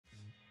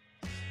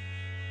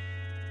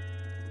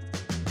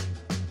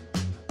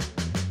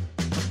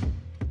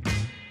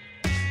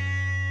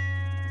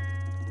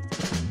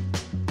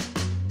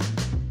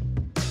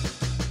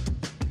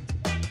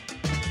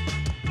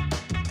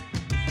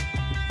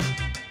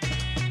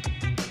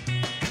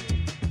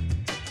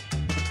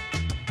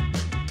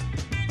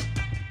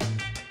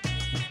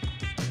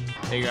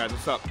Hey guys,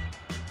 what's up?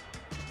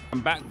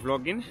 I'm back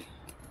vlogging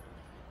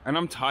and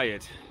I'm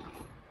tired.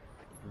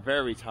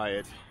 Very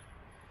tired.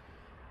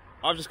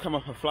 I've just come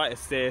up a flight of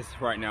stairs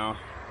right now.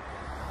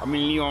 I'm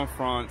in Lyon,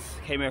 France.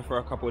 Came here for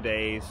a couple of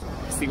days.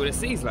 Let's see what the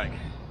city's like.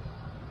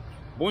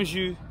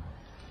 Bonjour.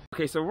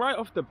 Okay, so right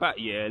off the bat,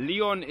 yeah,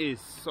 Lyon is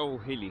so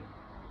hilly.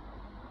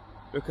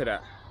 Look at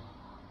that.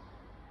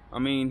 I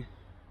mean,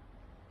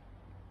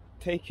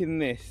 taking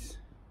this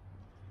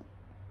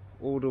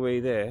all the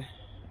way there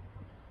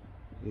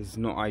is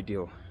not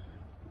ideal.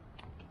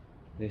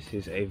 This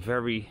is a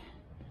very,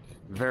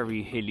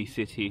 very hilly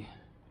city.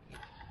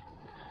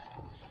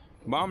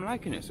 But I'm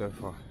liking it so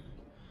far.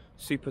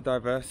 Super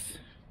diverse.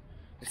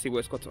 Let's see what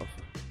it's got to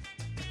offer.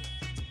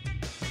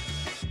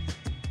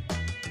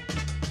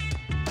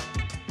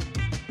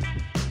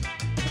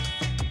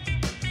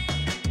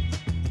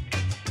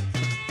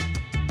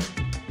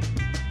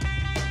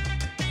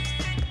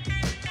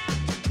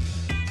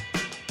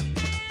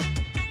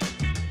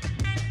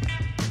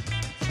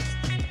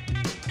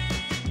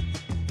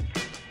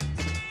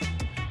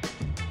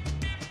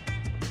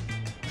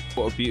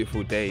 What a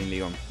beautiful day in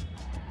Lyon.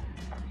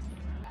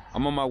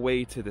 I'm on my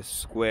way to the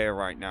square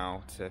right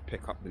now to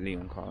pick up the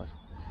Lyon card.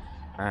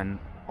 And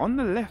on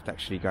the left,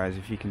 actually, guys,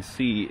 if you can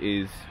see,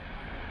 is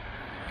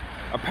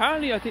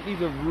apparently, I think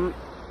these are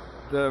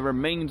the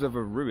remains of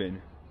a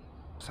ruin.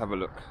 Let's have a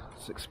look.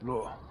 Let's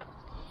explore.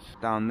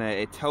 Down there,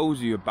 it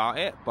tells you about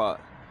it,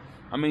 but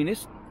I mean,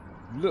 this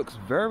looks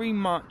very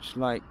much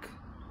like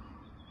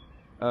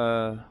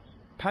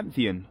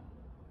Pantheon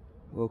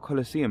or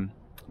Colosseum,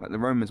 like the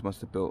Romans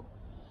must have built.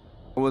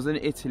 I was in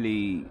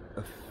Italy,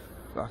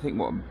 I think,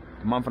 what,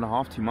 a month and a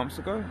half, 2 months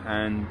ago,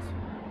 and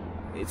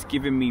it's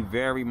given me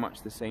very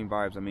much the same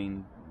vibes. I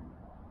mean,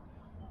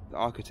 the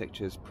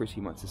architecture is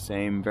pretty much the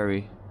same,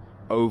 very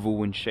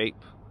oval in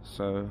shape.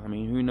 So, I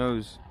mean, who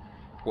knows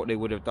what they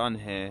would have done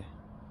here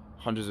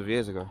hundreds of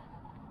years ago.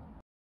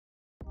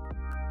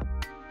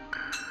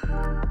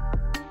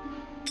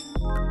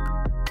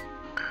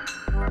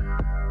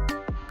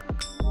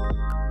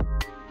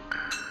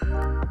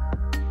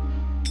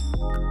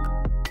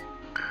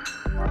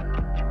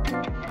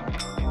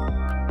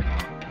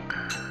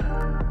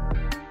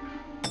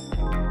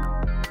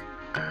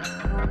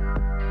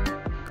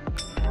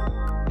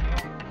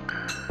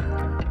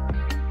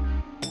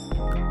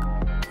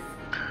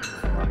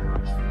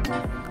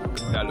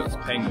 That looks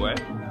penguin.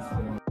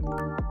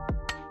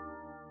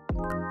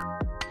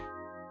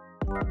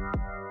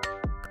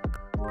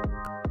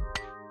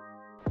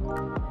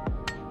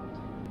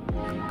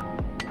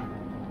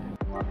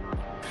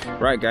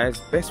 Right guys,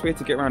 best way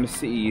to get around the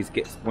city is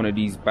get one of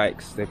these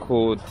bikes. They're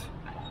called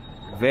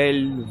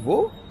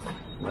Velvo.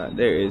 Right,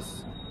 there it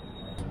is.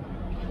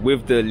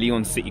 With the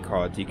Lyon City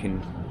card, you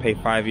can pay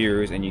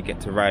 €5 and you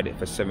get to ride it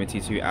for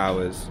 72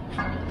 hours,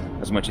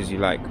 as much as you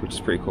like, which is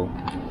pretty cool.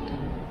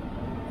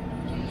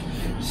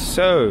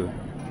 So,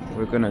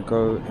 we're gonna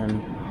go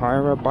and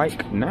hire a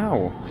bike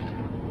now.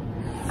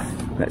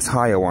 Let's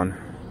hire one.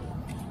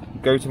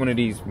 Go to one of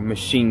these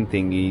machine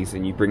thingies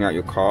and you bring out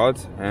your card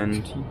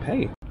and you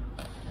pay.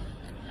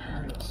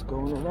 Let's go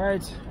on a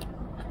ride.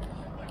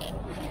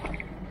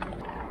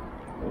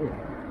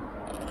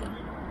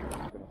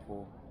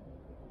 Oh.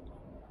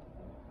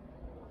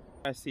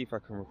 Let's see if I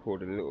can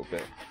record a little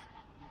bit.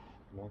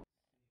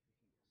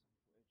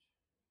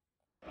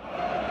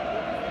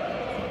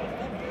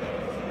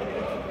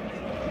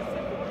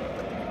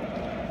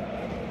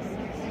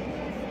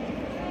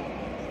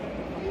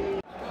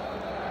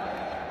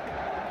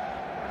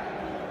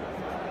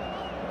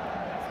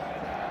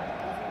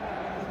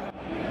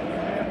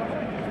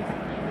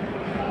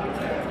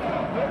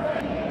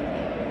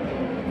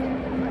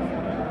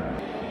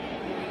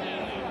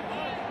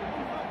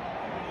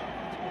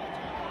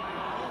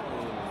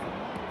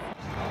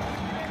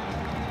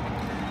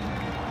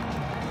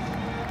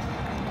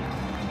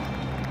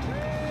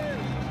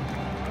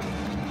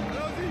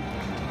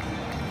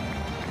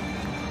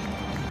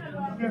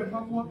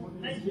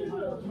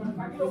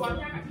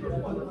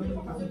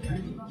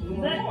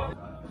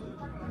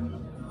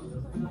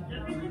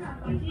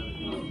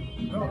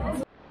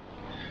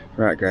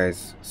 Right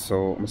guys,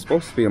 so I'm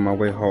supposed to be on my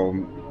way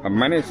home. I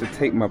managed to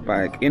take my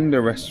bike in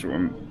the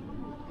restaurant,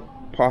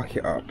 park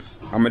it up.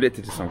 I'm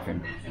addicted to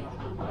something.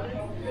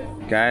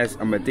 Guys,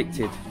 I'm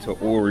addicted to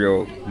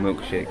Oreo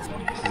milkshakes.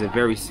 This is a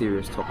very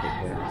serious topic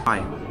here.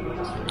 Hi,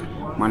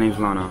 my name's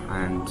Lana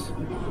and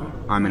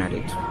I'm an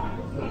addict.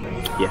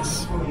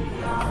 Yes,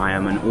 I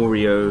am an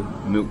Oreo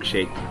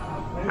milkshake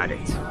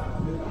addict.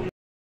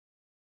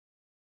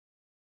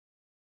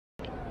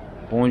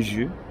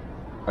 Bonjour,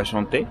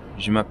 enchanté,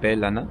 je m'appelle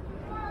Lana.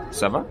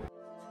 Ça va?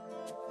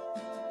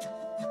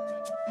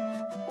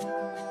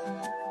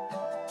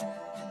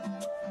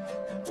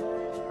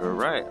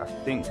 Alright, I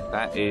think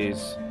that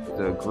is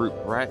the group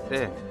right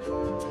there.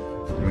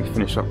 Let me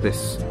finish up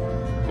this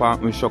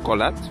pain au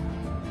chocolat.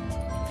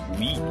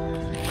 Oui.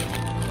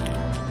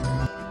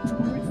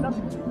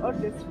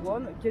 This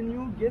one, can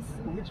you guess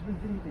which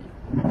building it is?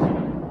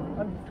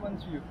 And this one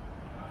to you.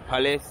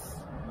 Palace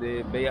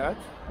the Bayat?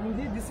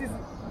 Indeed, this is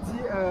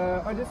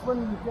the oldest one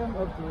in terms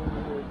of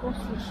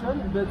construction,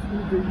 but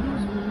in the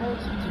use we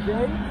make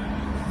today,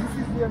 this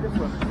is the oldest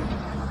one.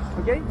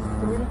 Okay,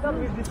 so we'll start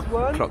with this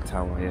one. Clock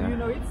tower, yeah. Do you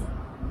know it?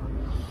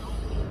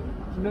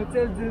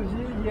 L'Hôtel de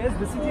Ville, yes,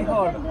 the city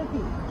hall.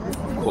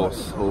 Of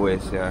course,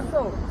 always, yeah.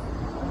 So,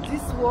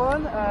 this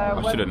one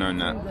I should have known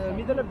that. in the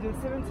middle of the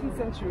 17th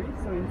century,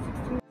 so in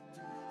 16.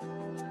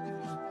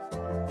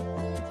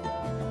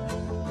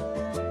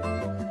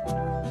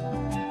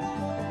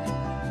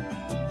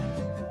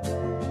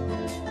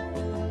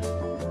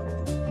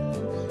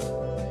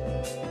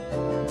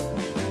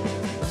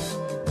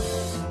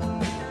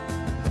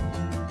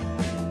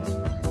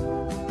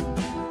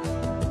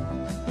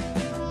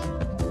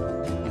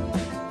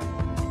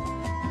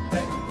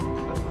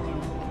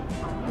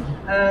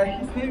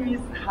 His name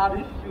is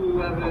Harif, you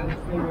have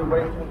his name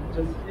right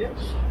just here.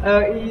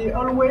 He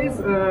always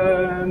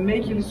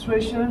make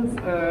illustrations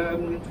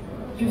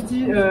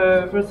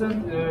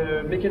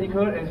 50%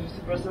 mechanical and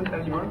 50%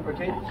 animal,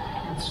 okay?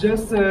 It's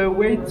just a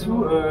way to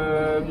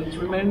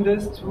remind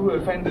us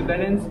to find the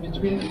balance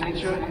between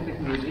nature and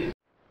technology.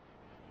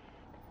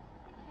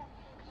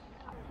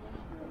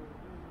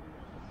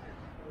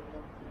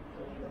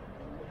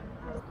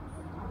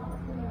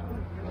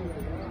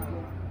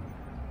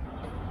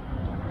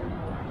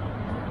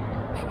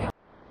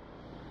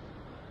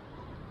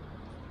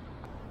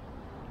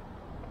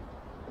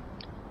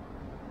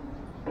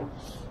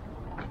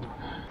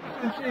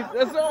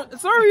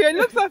 Sorry, it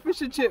looks like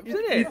fish and chips,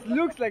 doesn't it? It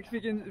looks like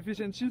fish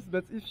and chips,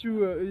 but if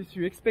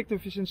you expect a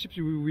fish and chips,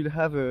 you will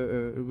have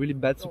a really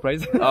bad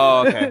surprise.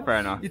 Oh, okay, fair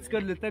enough. It's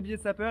called le tablier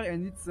sapeur,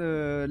 and it's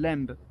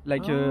lamb,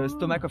 like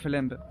stomach of a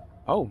lamb.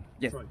 Oh,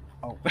 yes.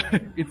 Oh,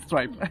 it's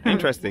striped.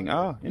 Interesting.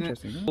 Oh,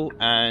 interesting.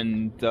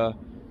 And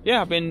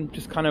yeah, I've been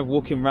just kind of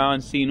walking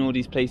around, seeing all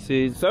these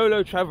places.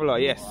 Solo traveler,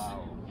 yes.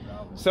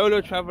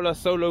 Solo traveler,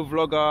 solo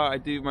vlogger. I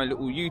do my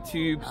little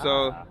YouTube,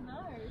 so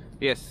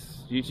yes.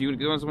 You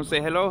guys want to say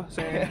hello?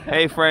 Say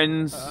hey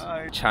friends,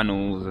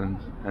 channels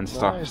and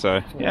stuff. So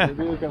yeah.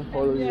 Maybe we can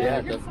follow you.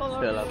 Yeah, just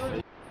tell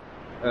us.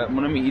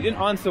 Mon ami, you didn't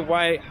answer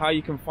how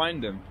you can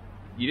find them.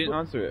 You didn't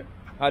answer it.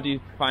 How do you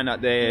find out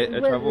they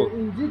travel?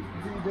 Indeed,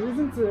 there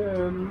isn't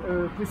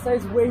a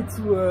precise way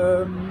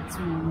to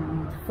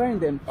find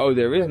them. Oh,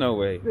 there is no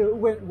way.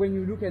 When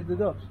you look at the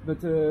door,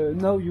 but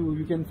now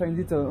you can find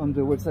it on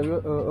the website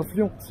of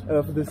Lyon,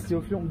 of the city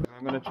of Lyon.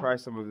 I'm gonna try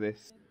some of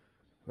this.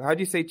 How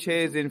do you say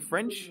cheers in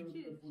French?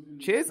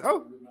 Cheers?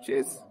 Oh,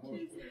 cheers.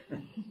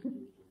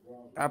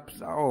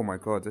 Oh my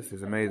god, this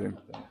is amazing.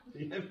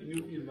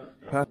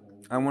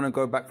 I want to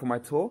go back for my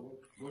tour.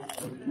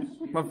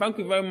 Well, thank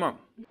you very much.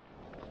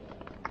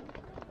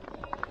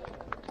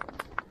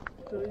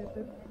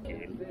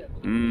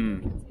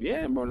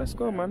 Yeah, bro, let's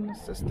go, man.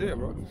 Let's do it,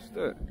 bro. Let's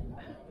do it.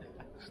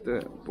 Let's do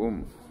it.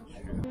 Boom.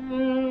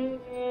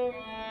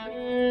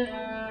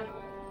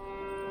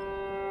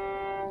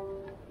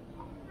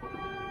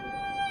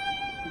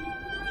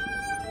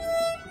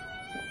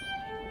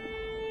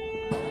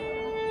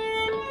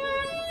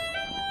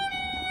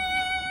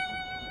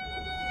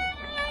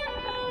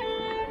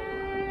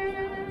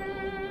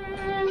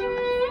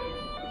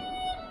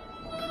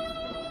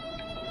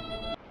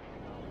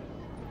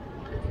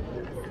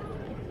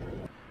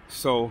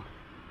 So,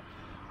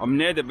 I'm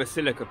near the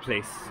Basilica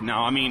place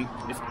now. I mean,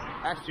 it's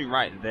actually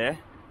right there,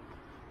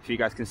 if you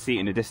guys can see it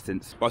in the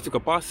distance. But I took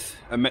a bus,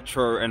 a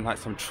metro, and like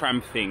some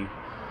tram thing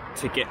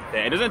to get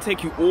there. It doesn't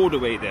take you all the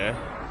way there,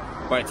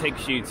 but it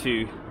takes you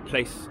to a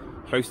place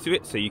close to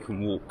it so you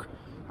can walk.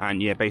 And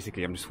yeah,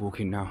 basically I'm just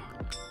walking now.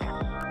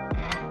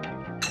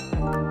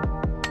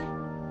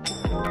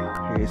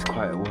 It is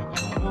quite a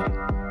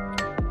walk.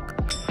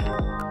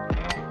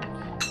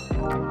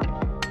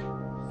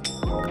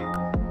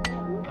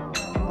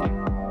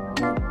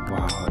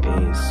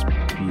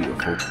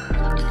 Beautiful.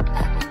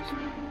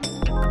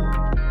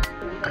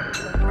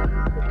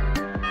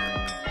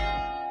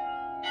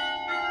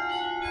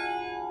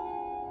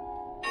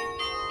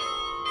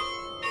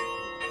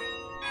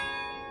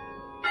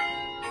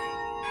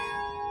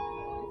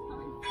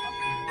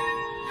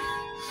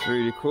 It's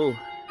really cool.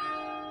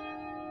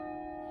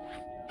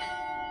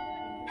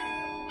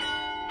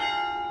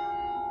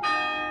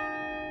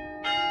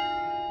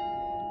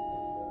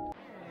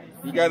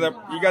 You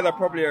guys are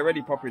probably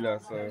already popular,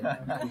 so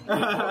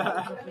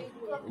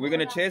we're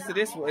gonna cheers to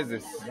this. What is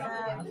this?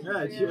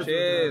 Yeah,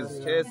 cheers.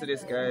 Cheers to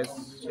this,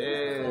 guys.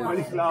 Cheers.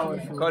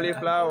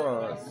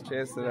 Cauliflowers.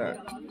 Cheers to that.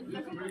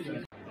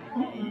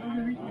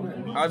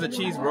 How's the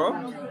cheese,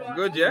 bro?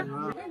 Good, yeah?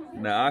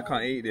 Nah, I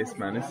can't eat this,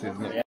 man. This is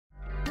not.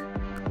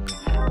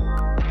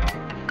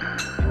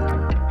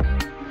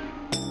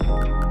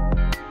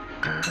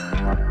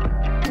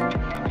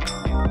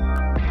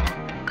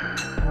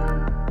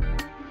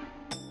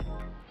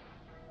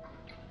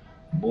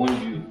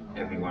 Bonjour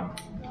everyone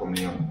from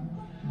Lyon.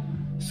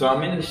 So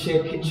I'm in the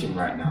shared kitchen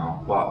right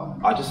now, but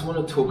I just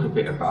want to talk a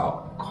bit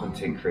about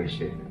content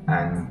creation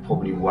and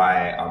probably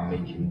why I'm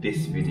making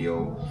this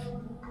video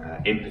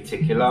in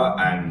particular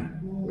and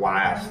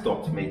why I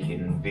stopped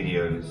making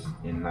videos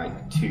in like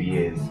 2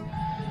 years.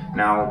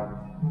 Now,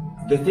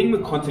 the thing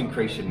with content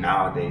creation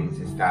nowadays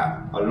is that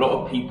a lot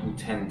of people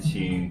tend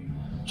to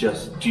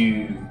just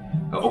do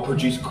or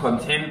produce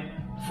content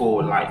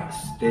for likes.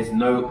 There's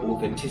no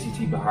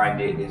authenticity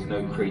behind it, there's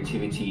no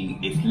creativity.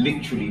 It's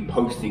literally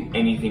posting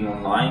anything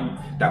online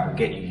that will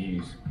get you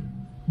views.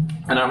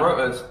 And I wrote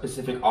a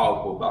specific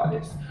article about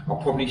this. I'll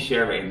probably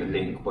share it in the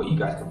link, but you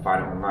guys can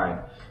find it online,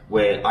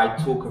 where I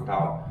talk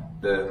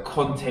about the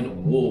content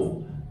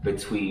war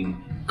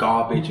between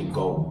garbage and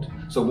gold.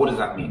 So what does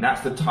that mean?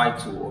 That's the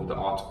title of the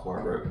article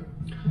I wrote.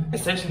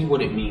 Essentially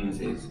what it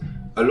means is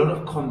a lot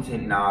of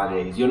content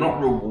nowadays, you're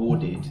not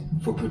rewarded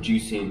for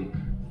producing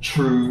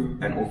true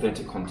and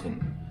authentic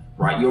content,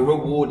 right? You're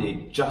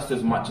rewarded just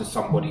as much as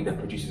somebody that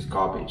produces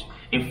garbage.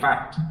 In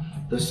fact,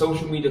 the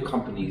social media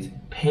companies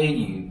pay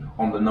you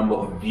on the number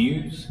of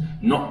views,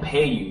 not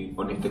pay you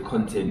on if the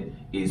content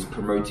is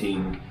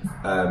promoting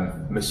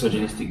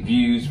misogynistic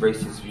views,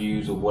 racist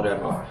views, or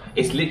whatever.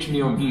 It's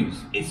literally on views.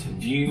 It's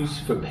views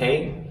for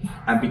pay,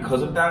 and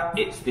because of that,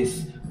 it's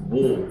this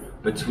war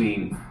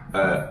between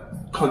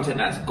content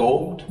that's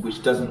gold,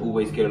 which doesn't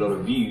always get a lot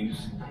of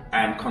views,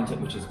 and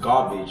content which is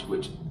garbage,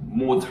 which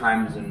more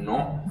times than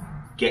not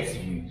gets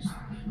views.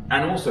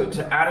 And also,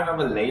 to add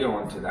another layer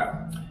onto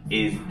that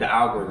is the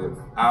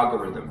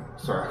algorithm.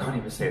 Sorry, I can't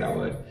even say that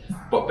word.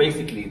 But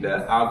basically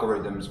the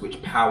algorithms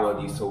which power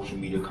these social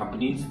media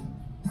companies.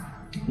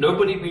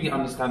 Nobody really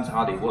understands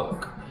how they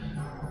work.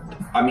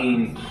 I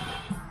mean,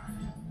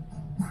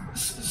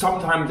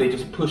 sometimes they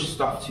just push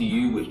stuff to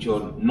you which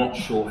you're not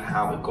sure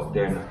how it got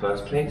there in the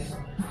first place.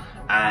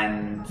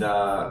 And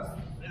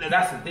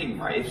that's the thing,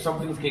 right? If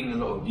something's getting a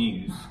lot of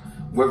views,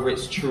 whether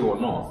it's true or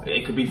not,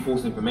 it could be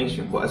false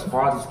information, but as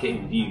far as it's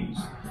getting views,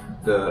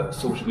 the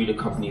social media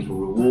companies will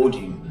reward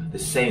you the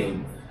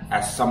same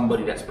as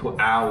somebody that's put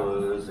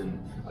hours and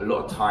a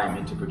lot of time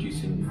into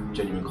producing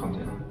genuine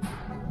content.